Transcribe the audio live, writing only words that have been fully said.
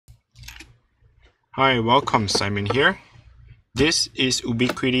Hi, welcome. Simon here. This is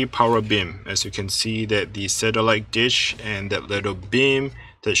Ubiquiti PowerBeam. As you can see that the satellite dish and that little beam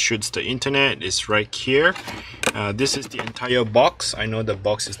that shoots the internet is right here. This is the entire box. I know the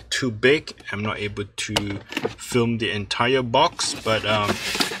box is too big. I'm not able to film the entire box, but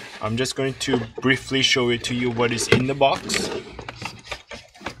I'm just going to briefly show it to you what is in the box.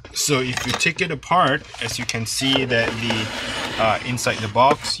 So if you take it apart, as you can see that the inside the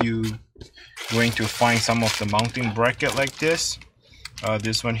box, you're going to find some of the mounting bracket like this.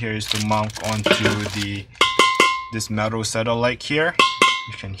 This one here is to mount onto this metal satellite here.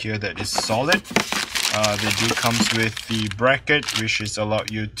 You can hear that it's solid. They do comes with the bracket, which is allow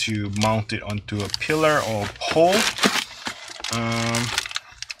you to mount it onto a pillar or pole.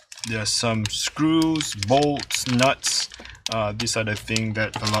 There are some screws, bolts, nuts. These are the thing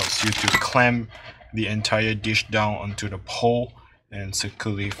that allows you to clamp the entire dish down onto the pole and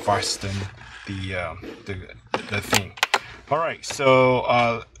securely fasten the thing. Alright,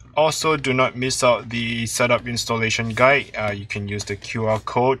 so also do not miss out the setup installation guide. You can use the QR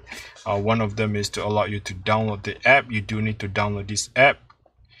code. One of them is to allow you to download the app. You do need to download this app.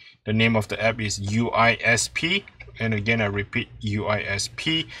 The name of the app is UISP, and again I repeat,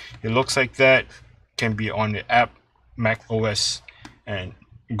 UISP. It looks like that. Can be on the app, Mac OS and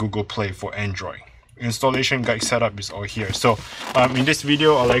Google Play for Android. Installation guide setup is all here. So in this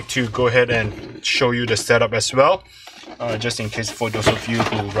video I'd like to go ahead and show you the setup as well, just in case for those of you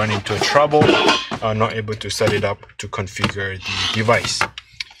who run into trouble, not able to set it up to configure the device.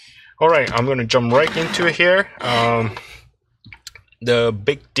 Alright, I'm going to jump right into here. The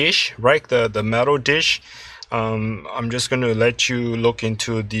big dish, right, the metal dish. I'm just going to let you look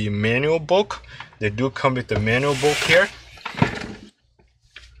into the manual book. They do come with the manual book here.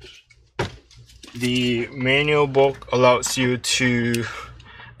 The manual book allows you to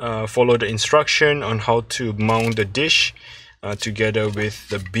follow the instruction on how to mount the dish together with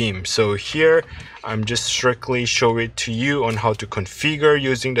the beam. So here I'm just strictly show it to you on how to configure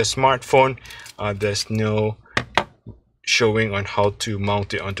using the smartphone. There's no showing on how to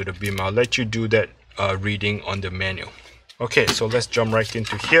mount it onto the beam. I'll let you do that reading on the manual. Okay, so let's jump right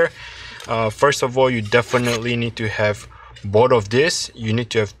into here. First of all, you definitely need to have both of this. You need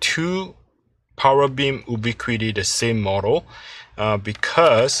to have two PowerBeam Ubiquiti, the same model,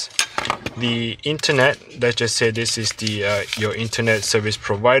 because the internet, let's just say this is the your internet service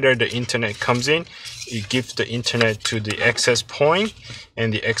provider. The internet comes in, it gives the internet to the access point,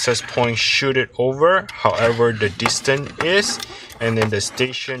 and the access point shoot it over however the distance is, and then the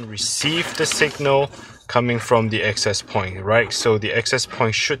station receive the signal coming from the access point, right? So the access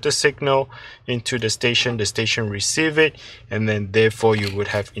point shoot the signal into the station receive it, and then therefore you would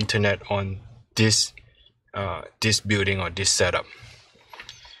have internet on this building or this setup.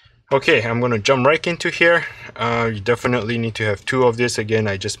 Okay, I'm going to jump right into here. You definitely need to have two of this, again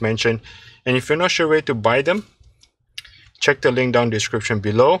I just mentioned, and if you're not sure where to buy them, check the link down description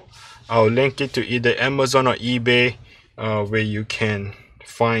below. I'll link it to either Amazon or eBay, where you can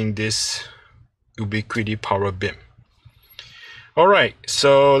find this Ubiquiti PowerBeam. Alright,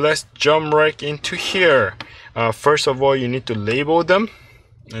 so let's jump right into here. First of all, you need to label them.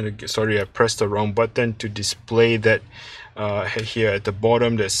 Sorry, I pressed the wrong button to display that here at the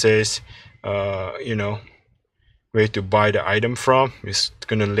bottom that says you know, where to buy the item from. It's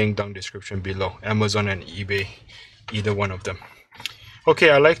gonna link down description below, Amazon and eBay, either one of them. Okay,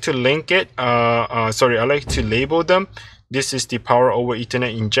 I like to link it, I like to label them. This is the power over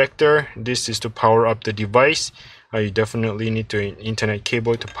Ethernet injector. This is to power up the device. You definitely need to an Ethernet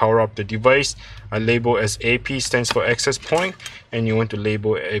cable to power up the device. Label as AP stands for access point, and you want to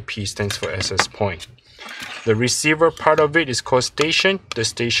label AP stands for access point. The receiver part of it is called station. The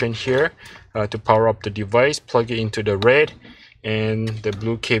station here to power up the device, plug it into the red, and the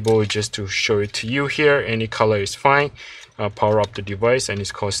blue cable just to show it to you here. Any color is fine. Power up the device, and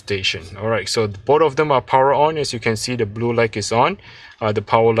it's called station. Alright, so both of them are power on. As you can see, the blue light is on, the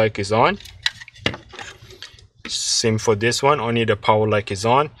power light is on. Same for this one, only the power light is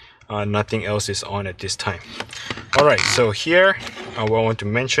on, nothing else is on at this time. Alright, so here what I want to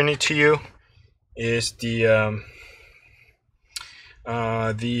mention it to you is the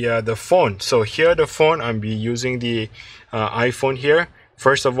phone. So here the phone, I'll be using the iPhone here.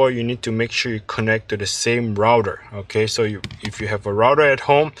 First of all, you need to make sure you connect to the same router. Okay, so if you have a router at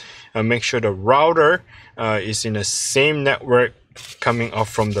home, make sure the router is in the same network coming off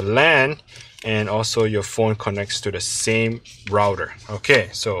from the LAN, and also your phone connects to the same router. Okay,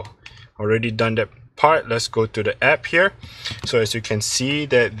 so already done that part. Let's go to the app here. So as you can see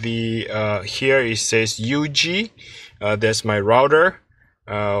that the here it says UG, that's my router.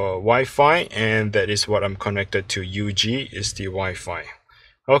 Wi-Fi, and that is what I'm connected to. UG is the Wi-Fi.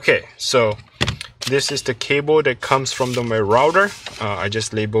 Okay, so this is the cable that comes from my router. I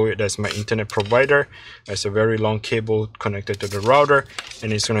just label it as my internet provider. It's a very long cable connected to the router,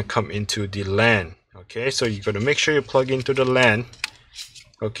 and it's going to come into the LAN. Okay, so you got to make sure you plug into the LAN.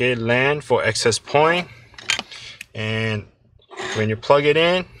 Okay, LAN for access point, and when you plug it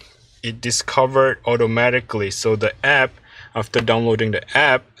in, it discovered automatically. So the app, after downloading the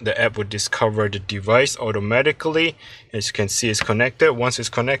app would discover the device automatically. As you can see, it's connected. Once it's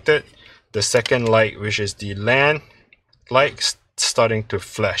connected, the second light, which is the LAN light, starting to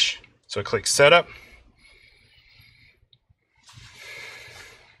flash. So click setup.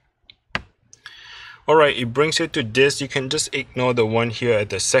 Alright, it brings you to this. You can just ignore the one here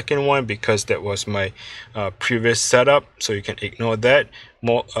at the second one because that was my previous setup, so you can ignore that.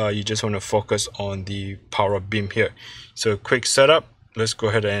 You just want to focus on the PowerBeam here. So quick setup, let's go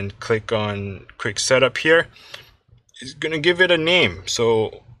ahead and click on quick setup here. It's gonna give it a name,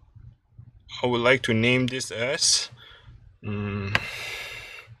 so I would like to name this as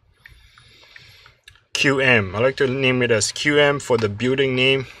QM. I like to name it as QM for the building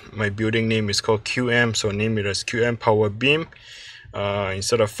name. My building name is called QM, so name it as QM PowerBeam.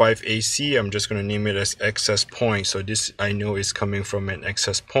 Instead of 5AC, I'm just going to name it as access point. So this I know is coming from an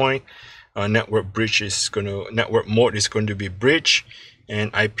access point. Network mode is going to be bridge, and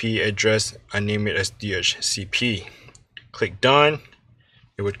IP address I name it as DHCP. Click done.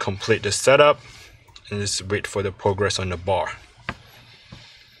 It would complete the setup, and just wait for the progress on the bar.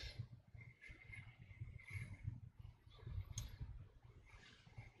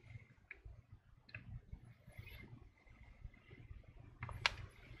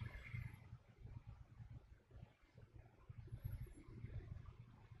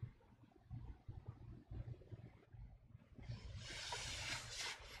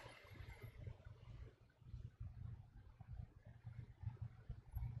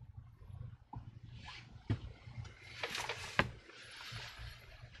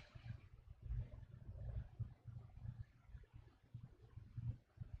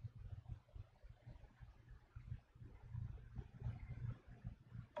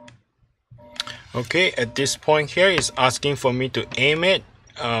 Okay, at this point here, it's asking for me to aim it.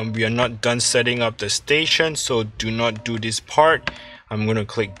 We are not done setting up the station, so do not do this part. I'm going to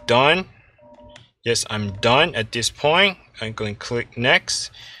click done. Yes, I'm done at this point. I'm going to click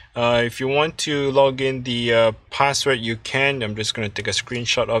next. If you want to log in the password, you can. I'm just going to take a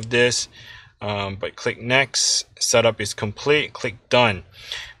screenshot of this. But click next. Setup is complete. Click done.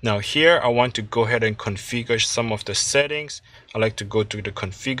 Now here I want to go ahead and configure some of the settings. I like to go to the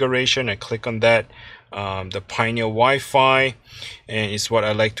configuration and click on that. The Pioneer Wi-Fi, and it's what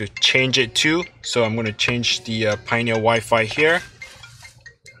I like to change it to. So I'm going to change the Pioneer Wi-Fi here.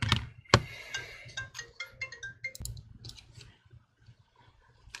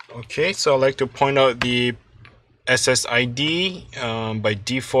 Okay, so I like to point out the SSID. By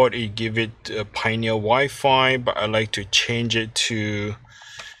default, it give it Pioneer Wi-Fi, but I like to change it to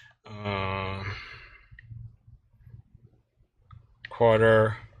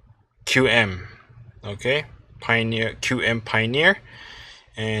quarter QM. Okay, Pioneer QM Pioneer,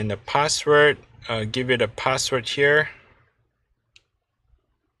 and the password. Give it a password here.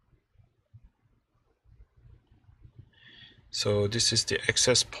 So this is the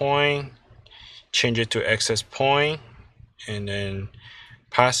access point. Change it to access point, and then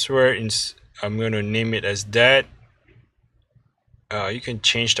password. I'm going to name it as that. You can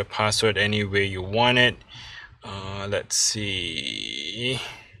change the password any way you want it. Let's see.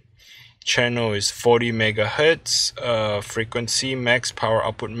 Channel is 40 megahertz. Frequency max, power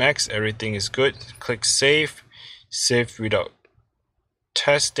output max. Everything is good. Click save. Save without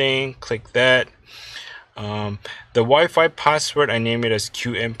testing. Click that. The Wi-Fi password, I name it as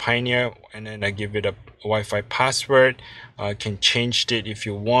QM Pioneer, and then I give it a Wi-Fi password. Can change it if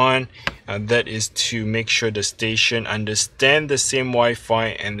you want. That is to make sure the station understand the same Wi-Fi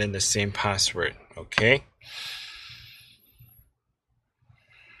and then the same password. Okay.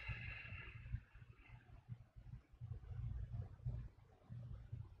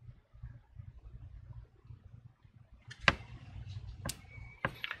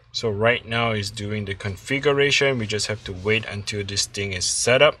 So right now it's doing the configuration. We just have to wait until this thing is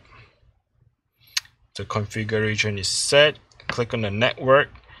set up. The configuration is set. Click on the network.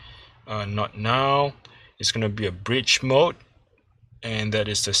 Not now. It's going to be a bridge mode, and that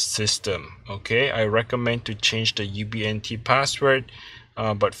is the system. Okay, I recommend to change the UBNT password,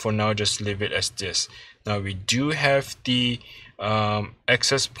 but for now just leave it as this. Now we do have the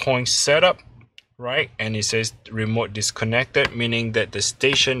access point setup right? And it says remote disconnected, meaning that the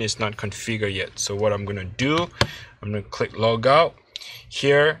station is not configured yet. So what I'm going to do, I'm going to click log out.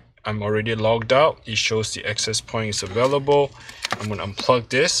 Here I'm already logged out. It shows the access point is available. I'm going to unplug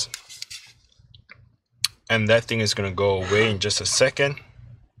this, and that thing is going to go away in just a second.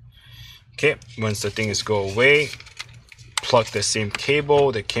 Okay, once the thing is go away, plug the same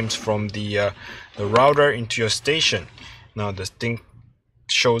cable that came from the router into your station. Now the thing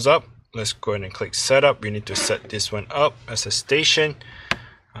shows up. Let's go ahead and click setup. We need to set this one up as a station.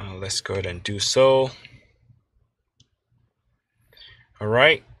 Let's go ahead and do so.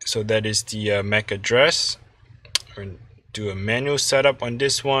 Alright, so that is the MAC address. We're going to do a manual setup on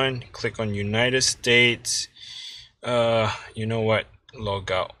this one. Click on United States. You know what?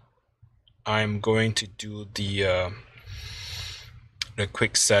 Log out. I'm going to do the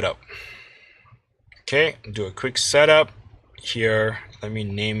quick setup. Okay, do a quick setup. Here, let me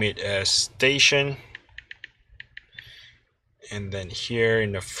name it as station. And then here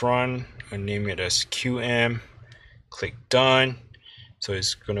in the front, I'll name it as QM. Click done. So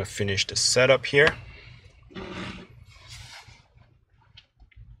it's going to finish the setup here.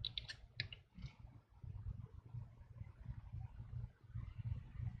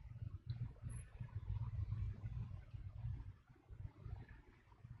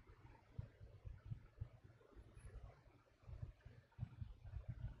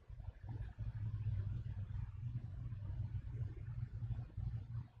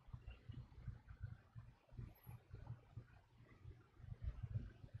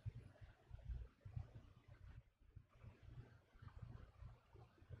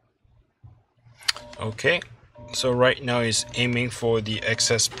 Okay, so right now it's aiming for the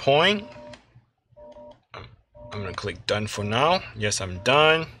access point. I'm going to click done for now. Yes, I'm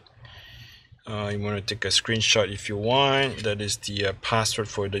done. You want to take a screenshot if you want. That is the password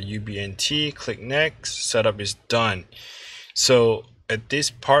for the UBNT. Click next. Setup is done. So at this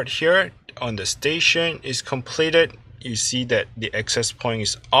part here on the station is completed. You see that the access point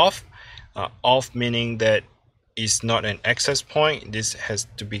is off. Off meaning that it's not an access point. This has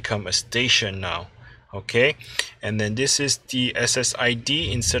to become a station now. Okay, and then this is the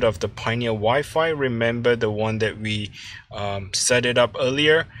SSID instead of the Pioneer Wi-Fi. Remember the one that we set it up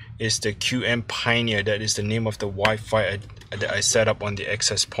earlier is the QM Pioneer. That is the name of the Wi-Fi that I set up on the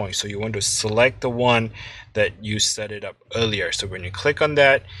access point. So you want to select the one that you set it up earlier. So when you click on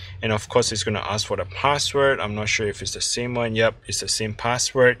that, and of course it's going to ask for the password. I'm not sure if it's the same one. Yep, it's the same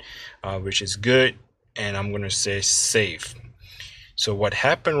password, which is good. And I'm going to say save. So what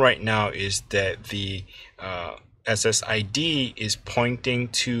happened right now is that the SSID is pointing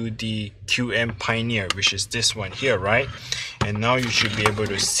to the QM Pioneer, which is this one here, right? And now you should be able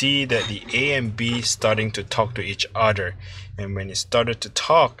to see that the A and B starting to talk to each other. And when it started to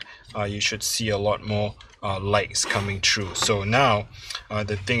talk, you should see a lot more lights coming through. So now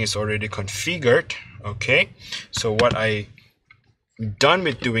the thing is already configured. Okay, so what I done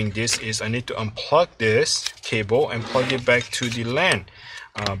with doing this is I need to unplug this cable and plug it back to the LAN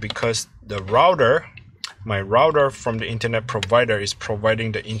because the router, my router from the internet provider is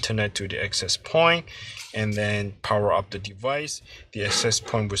providing the internet to the access point, and then power up the device. The access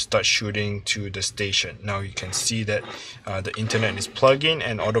point will start shooting to the station. Now you can see that the internet is plugged in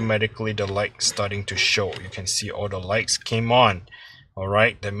and automatically the light starting to show. You can see all the lights came on. All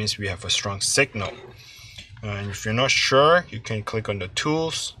right, that means we have a strong signal. And if you're not sure, you can click on the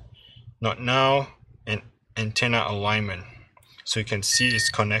tools, not now, and antenna alignment. So you can see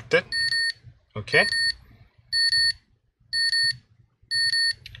it's connected. Okay.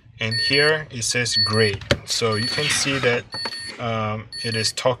 And here it says great. So you can see that it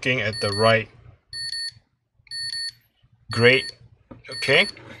is talking at the right great. Okay.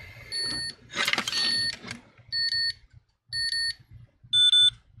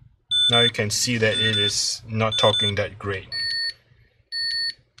 Now you can see that it is not talking that great.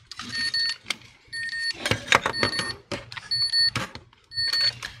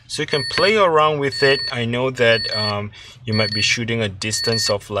 So you can play around with it. I know that you might be shooting a distance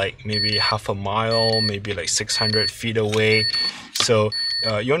of like maybe half a mile, maybe like 600 feet away. So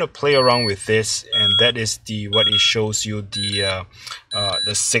you want to play around with this, and that is what it shows you the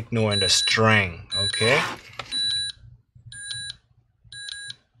signal and the strength. Okay.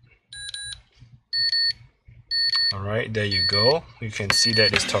 Alright, there you go. You can see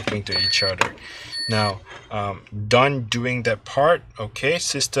that it's talking to each other. Now, done doing that part. Okay,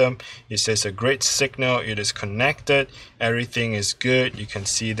 system, it says a great signal. It is connected. Everything is good. You can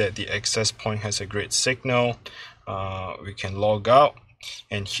see that the access point has a great signal. We can log out.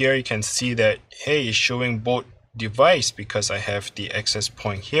 And here you can see that, hey, it's showing both device because I have the access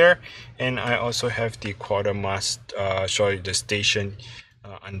point here, and I also have the the station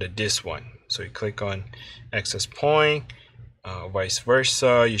under this one. So you click on access point, vice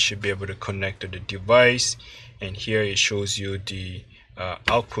versa, you should be able to connect to the device, and here it shows you the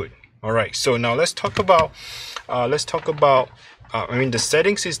output. All right, so now let's talk about I mean, the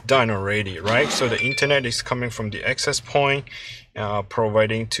settings is done already, right? So the internet is coming from the access point,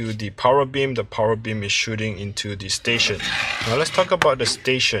 providing to the PowerBeam. The PowerBeam is shooting into the station. Now let's talk about the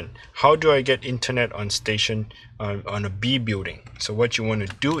station. How do I get internet on station on a B building? So what you want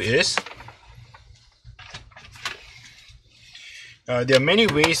to do is, there are many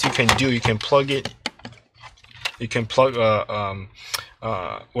ways you can do. You can plug it. You can plug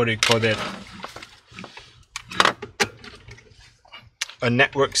what do you call that? A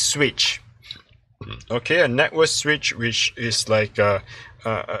network switch. Okay, a network switch, which is like a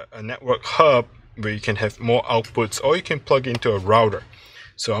network hub where you can have more outputs, or you can plug into a router.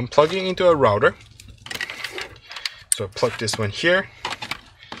 So I'm plugging into a router. So I plug this one here,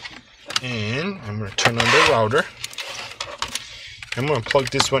 and I'm going to turn on the router. I'm going to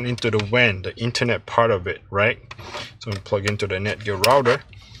plug this one into the WAN, the internet part of it, right? So I'm plug into the Netgear router.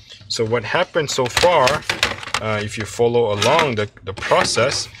 So what happened so far, if you follow along the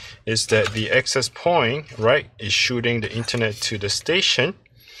process, is that the access point, right, is shooting the internet to the station,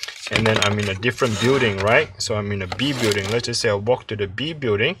 and then I'm in a different building, right? So I'm in a B building. Let's just say I walk to the B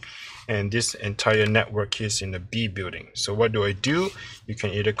building, and this entire network is in the B building. So what do? You can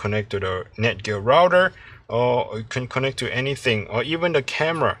either connect to the Netgear router, or you can connect to anything, or even the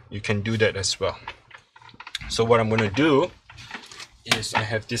camera. You can do that as well. So what I'm going to do is, I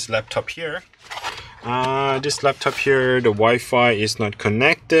have this laptop here. This laptop here, the Wi-Fi is not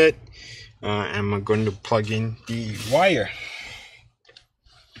connected. I'm going to plug in the wire.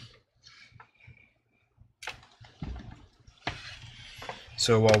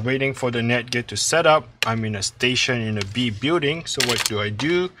 So while waiting for the Netgear to set up, I'm in a station in a B building. So what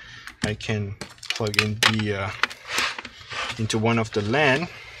do? I can plug in the into one of the LAN.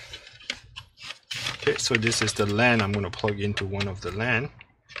 Okay, so this is the LAN. I'm going to plug into one of the LAN.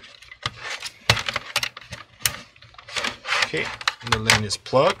 Okay, the LAN is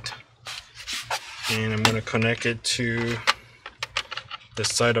plugged, and I'm going to connect it to the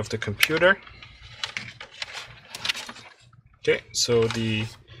side of the computer. Okay, so the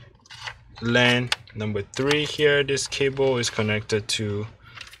LAN number 3 here, this cable is connected to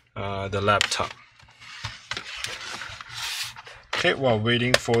the laptop. Okay, while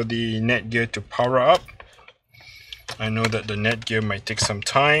waiting for the Netgear to power up, I know that the Netgear might take some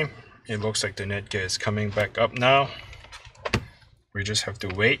time. It looks like the Netgear is coming back up now. We just have to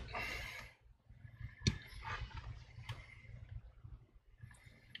wait.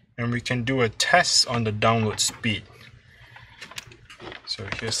 And we can do a test on the download speed. So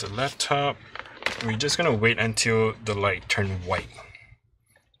here's the laptop. We're just gonna wait until the light turns white.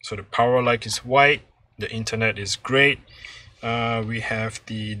 So the power light is white, the internet is great. We have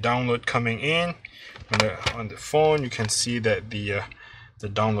the download coming in on the phone. You can see that the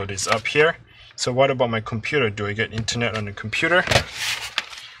download is up here. So what about my computer? Do I get internet on the computer?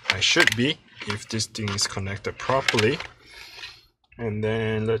 I should be, if this thing is connected properly. And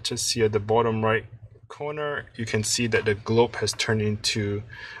then let's just see at the bottom right corner, you can see that the globe has turned into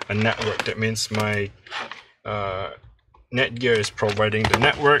a network. That means my Netgear is providing the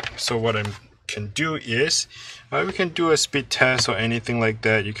network. So what I can do is, we can do a speed test or anything like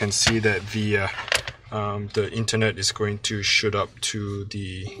that. You can see that the internet is going to shoot up to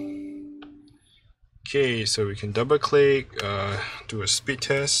the... Okay, so we can double click, do a speed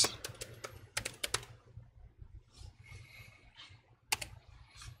test.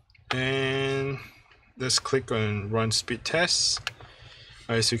 And let's click on run speed test.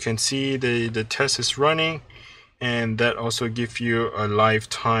 As you can see, the test is running, and that also gives you a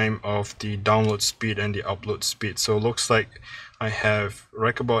lifetime of the download speed and the upload speed. So it looks like I have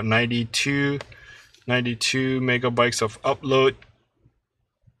right about 92 megabytes of upload,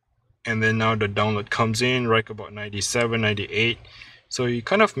 and then now the download comes in right about 97, 98. So it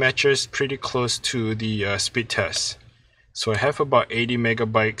kind of matches pretty close to the speed test. So I have about 80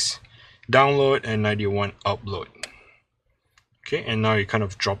 megabytes download and 91 upload. Okay, and now it kind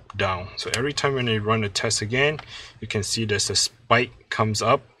of drop down. So every time when I run the test again, you can see there's a spike comes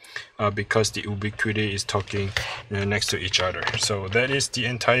up because the Ubiquiti is talking next to each other. So that is the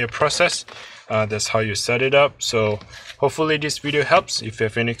entire process. That's how you set it up. So hopefully this video helps. If you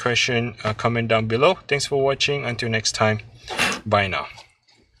have any question, comment down below. Thanks for watching. Until next time, bye now.